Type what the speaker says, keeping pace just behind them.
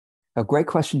A great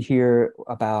question here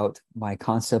about my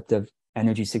concept of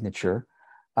energy signature.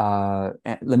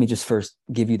 And let me just first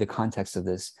give you the context of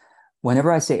this.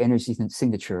 Whenever I say energy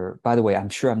signature, by the way, I'm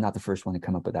sure I'm not the first one to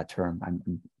come up with that term.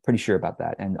 I'm pretty sure about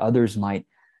that. And others might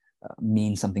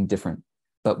mean something different.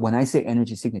 But when I say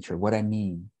energy signature, what I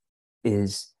mean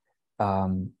is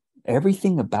um,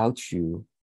 everything about you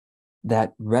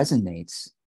that resonates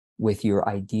with your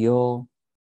ideal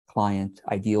client,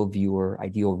 ideal viewer,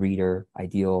 ideal reader,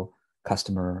 ideal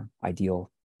customer, ideal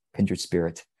kindred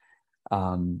spirit.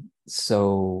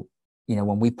 So,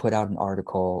 when we put out an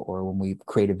article or when we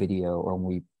create a video or when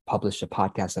we publish a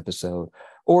podcast episode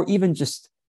or even just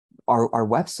our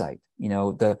website,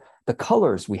 the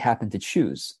colors we happen to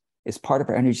choose is part of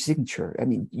our energy signature. I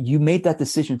mean, you made that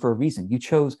decision for a reason. You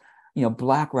chose,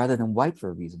 black rather than white for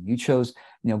a reason. You chose,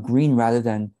 green rather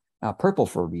than purple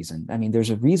for a reason. I mean,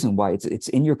 there's a reason why it's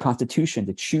in your constitution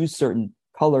to choose certain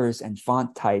colors and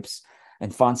font types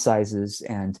and font sizes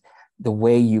and the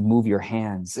way you move your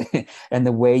hands and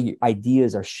the way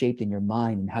ideas are shaped in your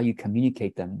mind and how you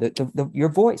communicate them, your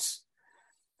voice,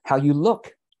 how you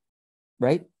look,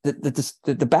 right?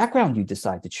 The background you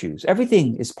decide to choose.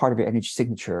 Everything is part of your energy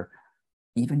signature,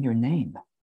 even your name.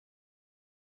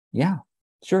 Yeah,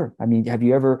 sure. I mean, have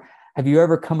you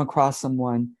ever come across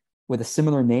someone with a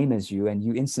similar name as you and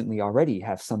you instantly already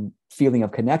have some feeling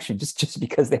of connection just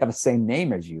because they have the same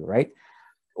name as you, right?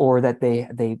 Or that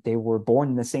they were born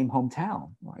in the same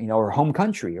hometown, or home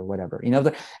country or whatever.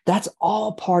 That's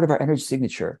all part of our energy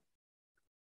signature.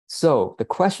 So the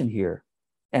question here,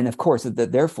 and of course,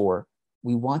 therefore,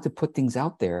 we want to put things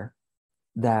out there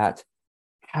that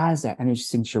has that energy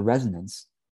signature resonance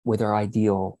with our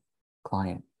ideal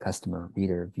client, customer,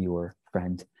 reader, viewer,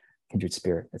 friend, kindred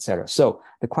spirit, etc. So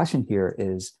the question here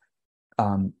is,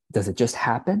 does it just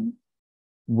happen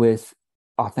with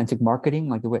authentic marketing,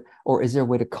 like the way, or is there a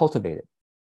way to cultivate it?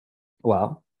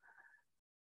 Well,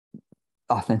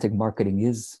 authentic marketing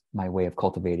is my way of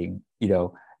cultivating,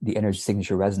 the energy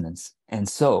signature resonance. And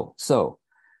so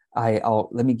I'll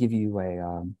let me give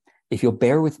you if you'll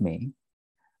bear with me,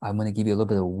 I'm going to give you a little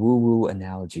bit of a woo-woo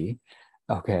analogy.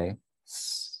 Okay.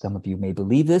 Some of you may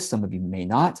believe this, some of you may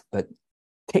not, but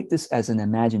take this as an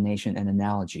imagination and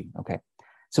analogy. Okay.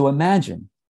 So imagine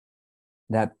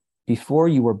that before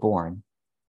you were born,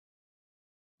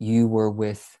 you were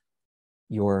with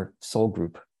your soul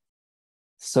group,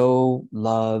 so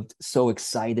loved, so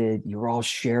excited. You're all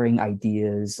sharing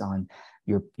ideas on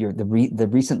the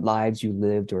recent lives you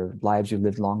lived or lives you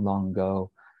lived long, long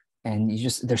ago. And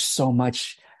there's so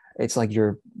much. It's like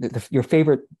your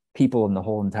favorite people in the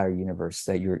whole entire universe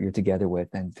that you're together with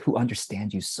and who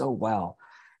understand you so well.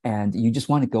 And you just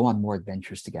want to go on more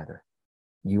adventures together,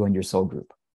 you and your soul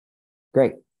group.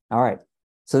 Great. All right.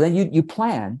 So then you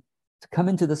plan to come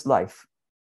into this life,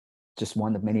 just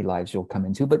one of many lives you'll come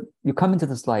into, but you come into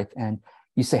this life and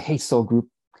you say, hey, soul group,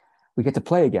 we get to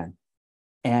play again.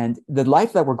 And the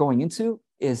life that we're going into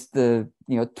is the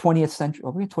 20th century,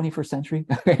 or 21st century.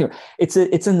 it's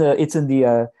in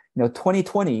the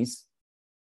 2020s,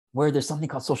 where there's something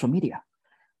called social media,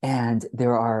 and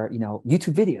there are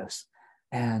YouTube videos,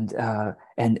 and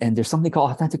there's something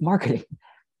called authentic marketing,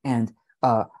 and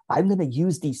I'm going to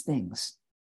use these things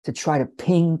to try to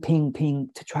ping,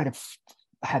 to try to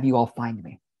have you all find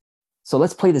me. So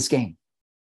let's play this game.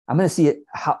 I'm going to see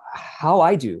how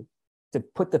I do to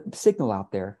put the signal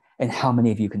out there and how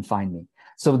many of you can find me.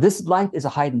 So this life is a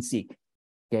hide and seek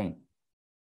game.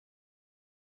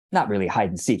 Not really hide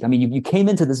and seek. I mean, you came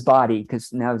into this body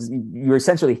because now you're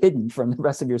essentially hidden from the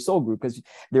rest of your soul group because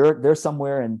they're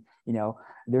somewhere in,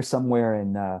 they're somewhere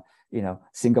in,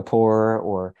 Singapore,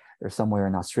 or they're somewhere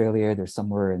in Australia. They're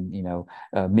somewhere in,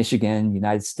 Michigan,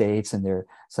 United States, and they're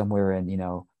somewhere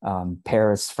in,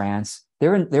 Paris, France.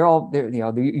 You all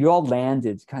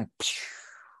landed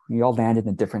you all landed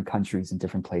in different countries and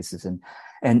different places,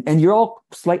 and you're all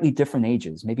slightly different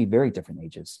ages, maybe very different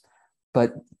ages,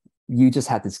 but you just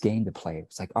had this game to play.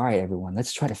 It's like, all right, everyone,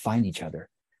 let's try to find each other.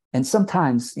 And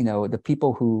sometimes, the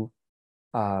people who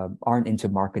aren't into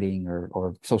marketing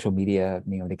or social media,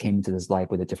 they came into this life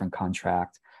with a different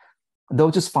contract. They'll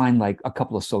just find like a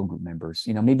couple of soul group members.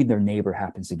 Maybe their neighbor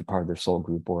happens to be part of their soul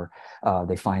group, or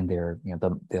they find their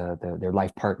their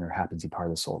life partner happens to be part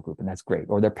of the soul group, and that's great.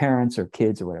 Or their parents or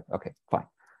kids or whatever. Okay, fine.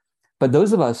 But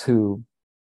those of us who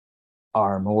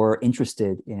are more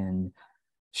interested in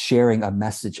sharing a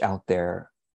message out there,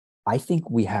 I think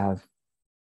we have,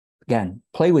 again,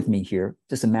 play with me here.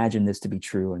 Just imagine this to be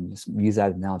true and just use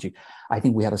that analogy. I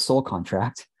think we have a soul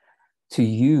contract to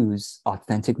use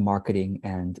authentic marketing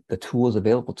and the tools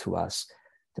available to us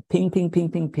to ping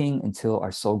until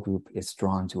our soul group is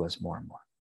drawn to us more and more.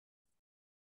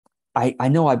 I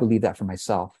know I believe that for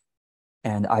myself,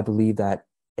 and I believe that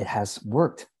it has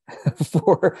worked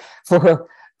for for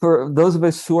for those of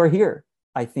us who are here.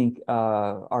 I think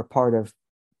are part of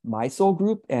my soul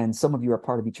group, and some of you are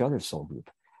part of each other's soul group.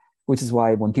 Which is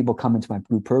why when people come into my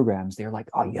group programs, they're like,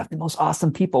 "Oh, you have the most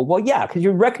awesome people." Well, yeah, because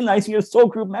you're recognizing your soul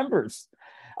group members.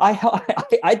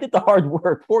 I did the hard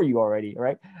work for you already,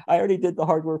 right? I already did the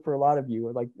hard work for a lot of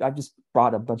you. Like I've just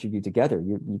brought a bunch of you together.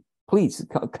 You please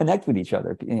connect with each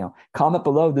other. Comment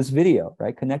below this video,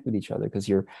 right? Connect with each other because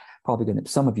you're probably going to.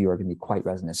 Some of you are going to be quite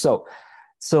resonant. So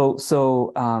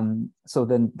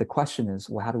then the question is,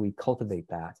 well, how do we cultivate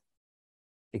that?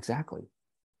 Exactly.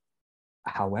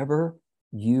 However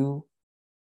you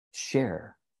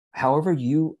share, however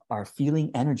you are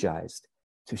feeling energized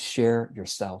to share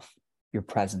yourself, your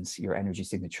presence, your energy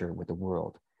signature with the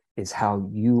world is how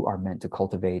you are meant to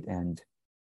cultivate and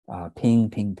ping,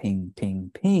 ping, ping,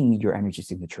 ping, ping your energy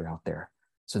signature out there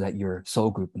so that your soul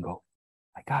group can go,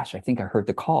 my gosh, I think I heard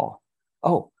the call.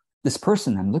 Oh, this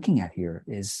person I'm looking at here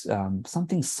is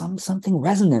something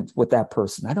resonant with that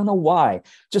person. I don't know why,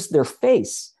 just their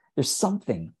face. There's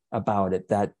something about it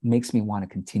that makes me want to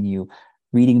continue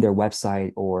reading their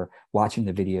website or watching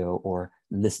the video or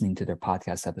listening to their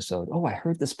podcast episode. Oh, I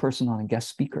heard this person on a guest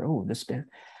speaker. Oh, this bit.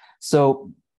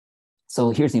 So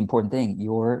here's the important thing.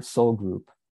 Your soul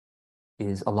group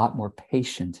is a lot more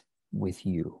patient with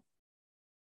you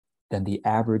than the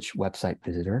average website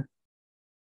visitor,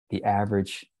 the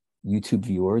average YouTube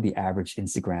viewer, the average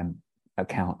Instagram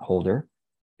account holder.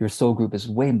 Your soul group is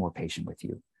way more patient with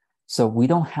you. So we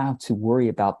don't have to worry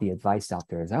about the advice out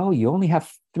there. Oh, you only have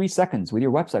 3 seconds with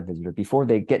your website visitor before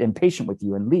they get impatient with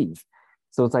you and leave.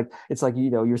 So it's like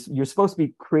you're supposed to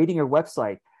be creating your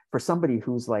website for somebody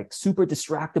who's like super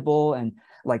distractible and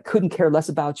like couldn't care less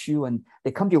about you, and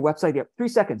they come to your website, you have 3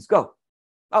 seconds, go.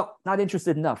 Oh, not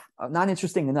interested enough, not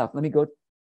interesting enough. Let me go.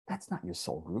 That's not your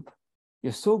soul group.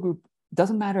 Your soul group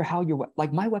doesn't matter how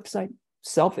like my website,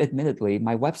 self-admittedly,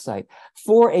 my website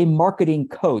for a marketing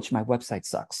coach, my website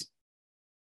sucks.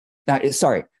 Now,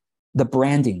 sorry, the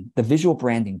branding, the visual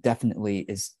branding definitely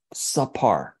is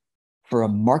subpar for a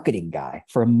marketing guy,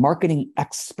 for a marketing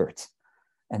expert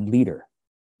and leader.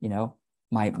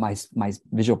 My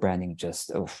visual branding just,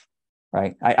 oof,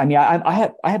 right? I mean, I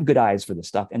have good eyes for this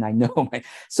stuff, and I know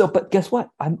but guess what?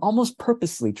 I'm almost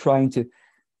purposely trying to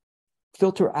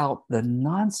filter out the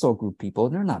non-soul group people.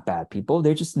 They're not bad people.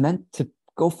 They're just meant to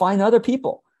go find other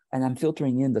people. And I'm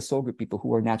filtering in the soul group people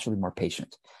who are naturally more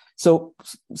patient. So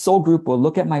soul group will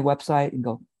look at my website and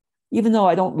go, even though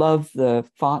I don't love the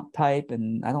font type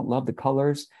and I don't love the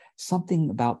colors, something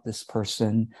about this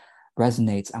person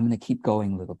resonates. I'm going to keep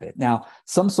going a little bit. Now,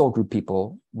 some soul group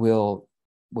people will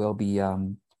be,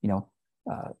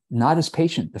 not as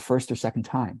patient the first or second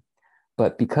time,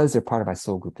 but because they're part of my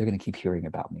soul group, they're going to keep hearing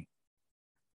about me.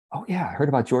 Oh yeah, I heard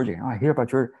about Georgia. Oh, I hear about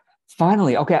Georgia.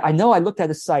 Finally, okay, I know I looked at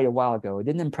the site a while ago. It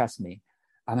didn't impress me.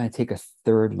 I'm going to take a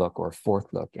third look or a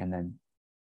fourth look, and then,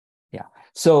 yeah.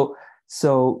 So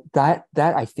that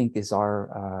I think is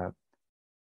our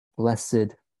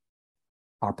blessed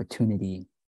opportunity,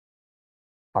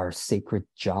 our sacred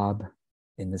job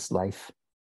in this life.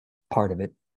 Part of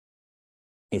it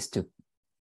is to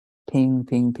ping,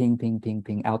 ping, ping, ping, ping,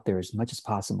 ping out there as much as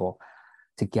possible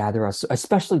to gather us,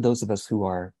 especially those of us who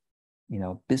are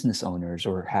business owners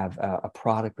or have a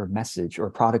product or message or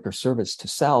product or service to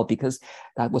sell, because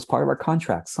that was part of our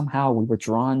contract. Somehow we were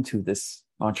drawn to this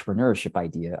entrepreneurship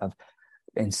idea of,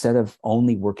 instead of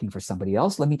only working for somebody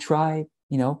else, let me try,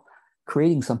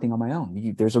 creating something on my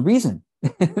own. There's a reason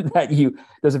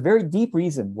there's a very deep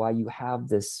reason why you have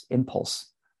this impulse.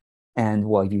 And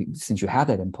well, since you have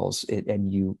that impulse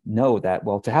and you know that,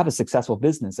 well, to have a successful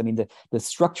business, I mean, the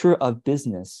structure of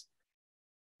business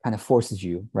kind of forces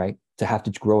you, right, to have to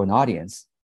grow an audience.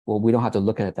 Well, we don't have to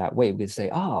look at it that way. We can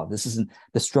say, oh, this isn't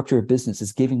the structure of business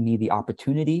is giving me the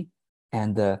opportunity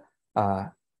and the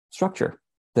structure,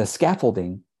 the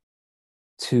scaffolding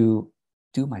to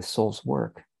do my soul's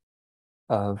work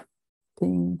of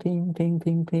ping, ping, ping,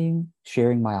 ping, ping,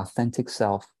 sharing my authentic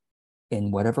self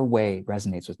in whatever way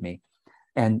resonates with me.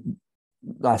 And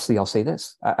lastly, I'll say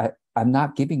this. I'm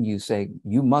not giving you, saying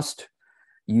you must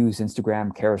use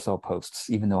Instagram carousel posts,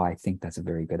 even though I think that's a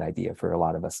very good idea for a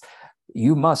lot of us.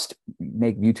 You must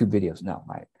make YouTube videos. No,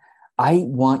 I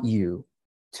want you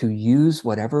to use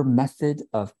whatever method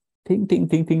of ping, ping,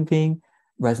 ping, ping, ping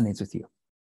resonates with you.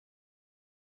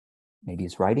 Maybe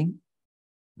it's writing.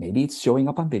 Maybe it's showing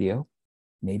up on video.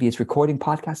 Maybe it's recording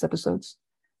podcast episodes.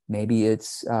 Maybe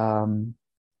it's,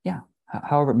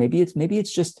 however, maybe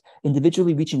it's just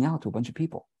individually reaching out to a bunch of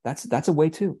people. That's a way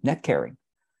too. Net caring.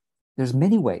 There's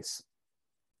many ways.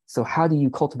 So how do you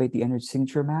cultivate the energy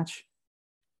signature match?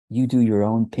 You do your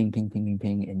own ping, ping, ping, ping,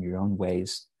 ping in your own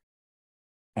ways.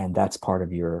 And that's part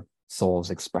of your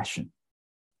soul's expression.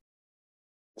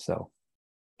 So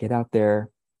get out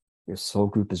there. Your soul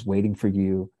group is waiting for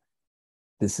you.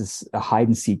 This is a hide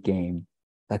and seek game.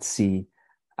 Let's see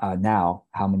now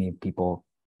how many people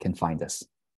can find us.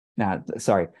 Now,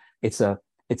 sorry, it's a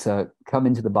come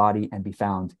into the body and be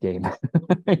found game.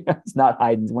 It's not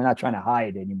hiding. We're not trying to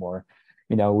hide anymore.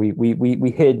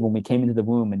 We hid when we came into the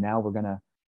womb, and now we're gonna,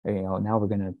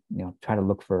 try to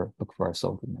look for our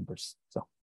soul group members. So,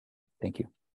 thank you.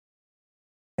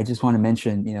 I just want to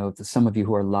mention, to some of you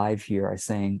who are live here are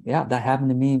saying, yeah, that happened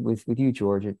to me with you,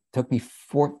 George. It took me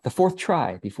the fourth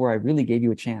try before I really gave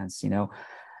you a chance.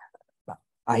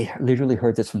 I literally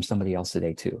heard this from somebody else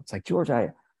today too. It's like, George,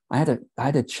 I had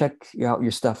to check out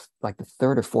your stuff like the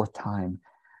third or fourth time.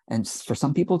 And for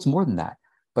some people, it's more than that.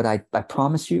 But I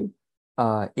promise you,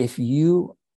 if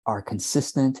you are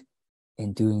consistent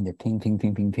in doing the ping, ping,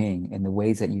 ping, ping, ping in the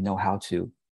ways that you know how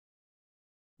to,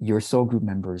 your soul group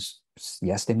members,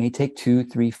 yes, they may take 2,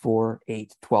 3, 4,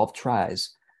 8, 12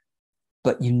 tries,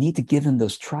 but you need to give them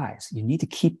those tries. You need to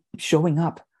keep showing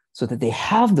up so that they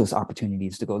have those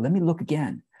opportunities to go, let me look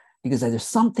again, because there's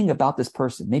something about this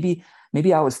person. Maybe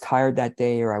I was tired that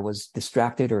day, or I was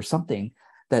distracted or something,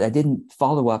 that I didn't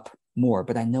follow up more,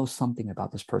 but I know something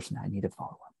about this person I need to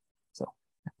follow up. So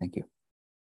thank you.